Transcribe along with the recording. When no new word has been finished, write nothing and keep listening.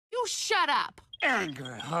You shut up.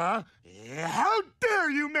 Anger, huh? How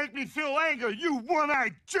dare you make me feel anger, you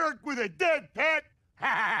one-eyed jerk with a dead pet?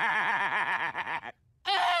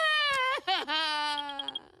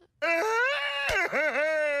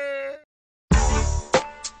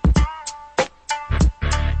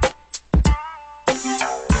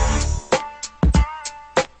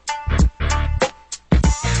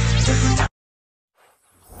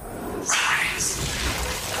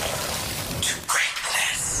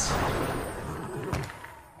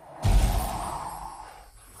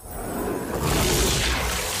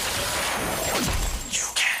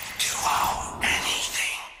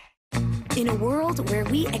 In a world where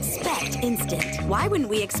we expect instant, why wouldn't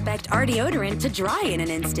we expect our deodorant to dry in an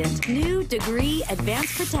instant? New Degree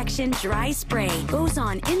Advanced Protection Dry Spray goes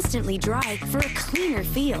on instantly dry for a cleaner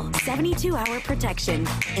feel. 72-hour protection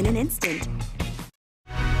in an instant.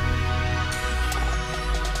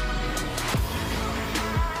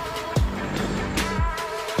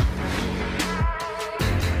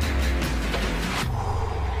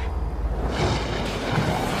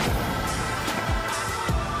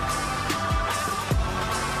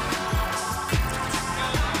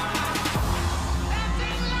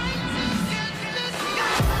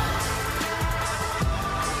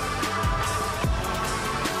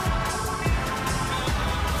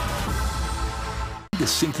 To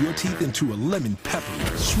sink your teeth into a lemon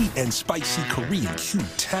pepper, sweet and spicy Korean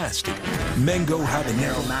cute-tastic mango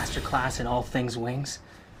habanero masterclass in all things wings?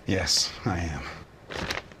 Yes, I am.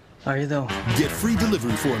 Are you though? Get free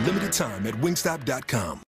delivery for a limited time at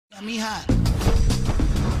wingstop.com.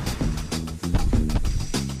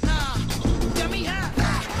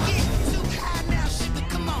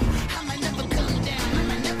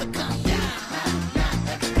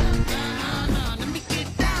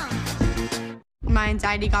 My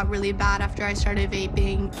anxiety got really bad after I started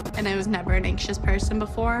vaping, and I was never an anxious person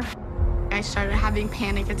before. I started having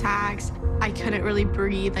panic attacks. I couldn't really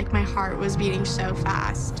breathe, like my heart was beating so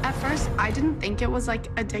fast. At first, I didn't think it was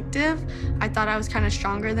like addictive. I thought I was kind of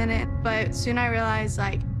stronger than it, but soon I realized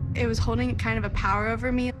like it was holding kind of a power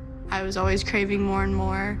over me. I was always craving more and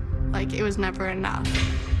more, like it was never enough.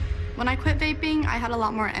 When I quit vaping, I had a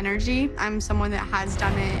lot more energy. I'm someone that has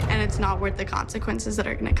done it, and it's not worth the consequences that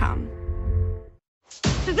are gonna come.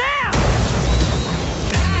 Shazam!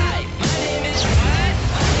 Hi, my name is what?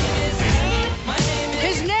 My name is...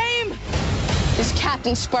 His name is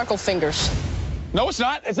Captain Sparklefingers. No, it's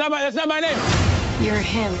not. That's not my name. You're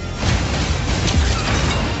him.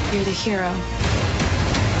 You're the hero.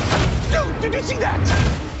 Dude, did you see that?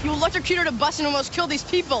 You electrocuted a bus and almost killed these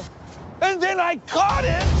people. And then I caught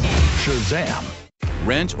it. Shazam.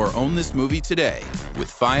 Rent or own this movie today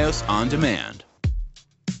with Fios On Demand.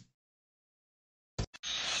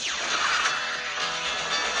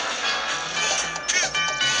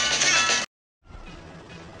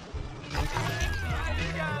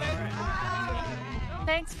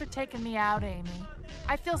 Thanks for taking me out, Amy.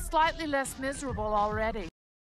 I feel slightly less miserable already.